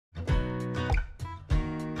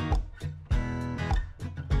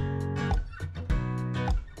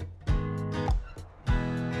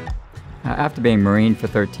After being a Marine for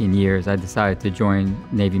 13 years, I decided to join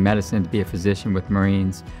Navy medicine to be a physician with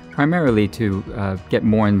Marines, primarily to get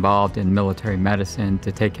more involved in military medicine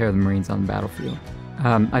to take care of the Marines on the battlefield.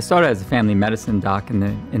 I started as a family medicine doc in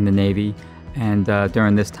the Navy, and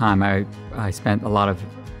during this time I spent a lot of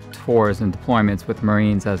tours and deployments with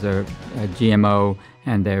Marines as a GMO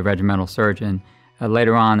and a regimental surgeon.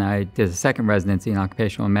 Later on, I did a second residency in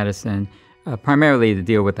occupational medicine, primarily to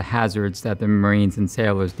deal with the hazards that the Marines and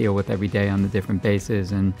sailors deal with every day on the different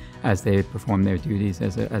bases and as they perform their duties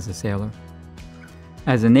as a sailor.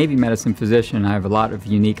 As a Navy medicine physician, I have a lot of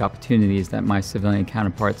unique opportunities that my civilian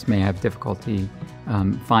counterparts may have difficulty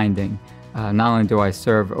finding. Not only do I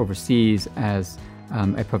serve overseas as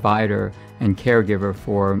a provider and caregiver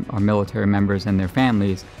for our military members and their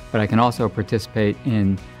families, but I can also participate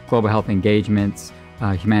in global health engagements,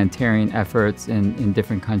 humanitarian efforts in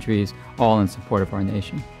different countries, all in support of our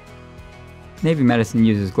nation. Navy medicine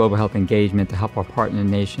uses global health engagement to help our partner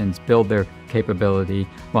nations build their capability,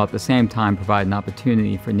 while at the same time provide an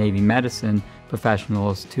opportunity for Navy medicine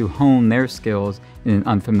professionals to hone their skills in an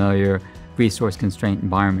unfamiliar, resource-constrained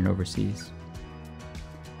environment overseas.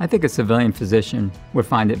 I think a civilian physician would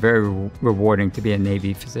find it very rewarding to be a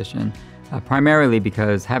Navy physician, primarily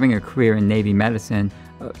because having a career in Navy medicine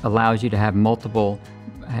allows you to have multiple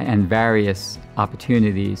and various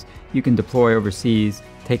opportunities. You can deploy overseas,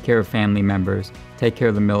 take care of family members, take care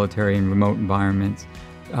of the military in remote environments,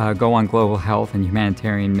 go on global health and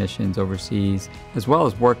humanitarian missions overseas, as well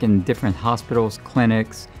as work in different hospitals,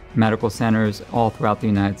 clinics, medical centers all throughout the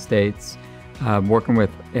United States, working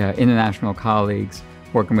with international colleagues,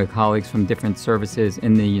 working with colleagues from different services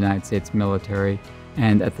in the United States military,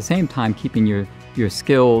 and at the same time keeping your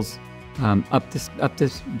skills up to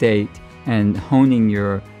date and honing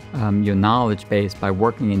your knowledge base by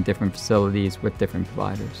working in different facilities with different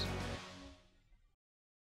providers.